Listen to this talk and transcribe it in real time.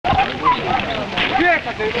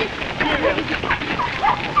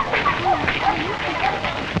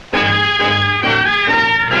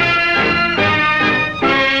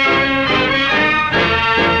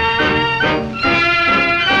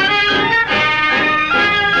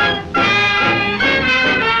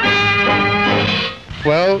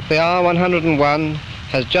Well, the R101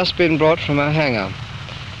 has just been brought from her hangar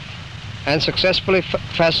and successfully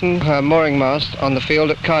fastened her mooring mast on the field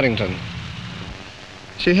at Cardington.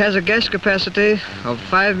 She has a gas capacity of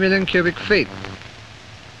 5 million cubic feet,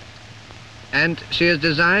 and she is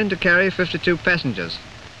designed to carry 52 passengers.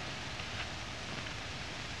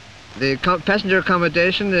 The passenger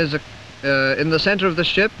accommodation is in the center of the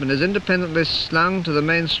ship and is independently slung to the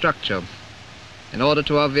main structure in order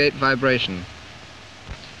to obviate vibration.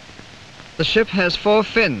 The ship has 4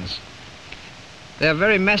 fins. They are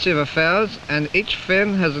very massive affairs, and each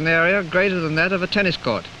fin has an area greater than that of a tennis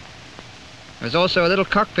court. There's also a little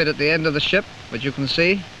cockpit at the end of the ship, which you can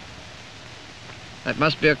see. That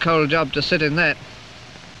must be a cold job to sit in that.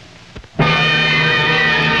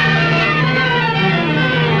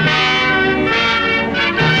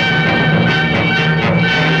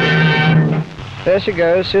 There she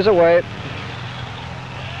goes, she's away,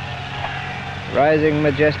 rising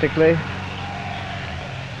majestically.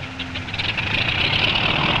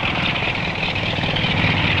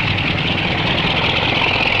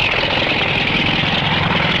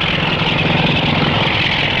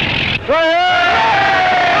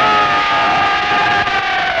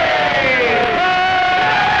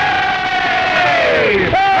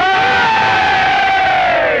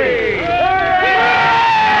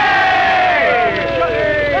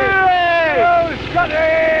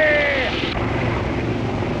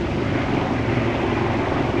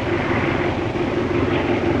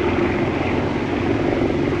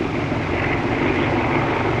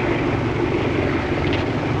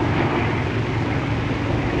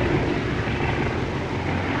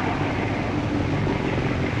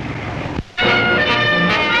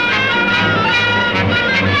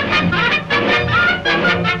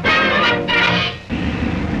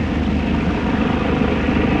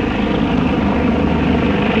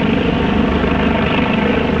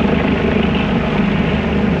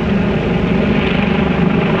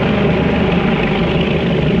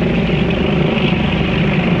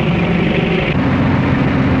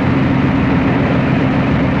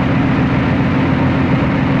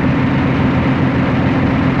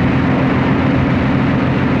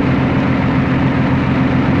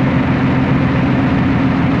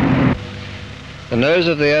 The nose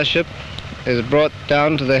of the airship is brought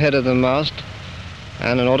down to the head of the mast,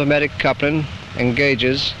 and an automatic coupling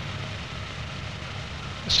engages,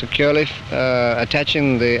 securely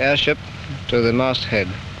attaching the airship to the masthead.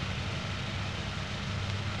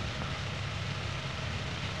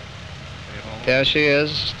 There she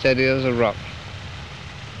is, steady as a rock.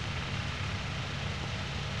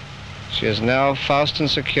 She is now fast and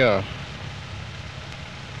secure.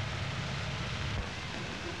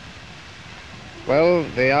 Well,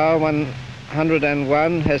 the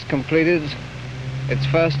R101 has completed its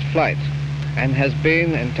first flight and has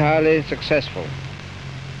been entirely successful.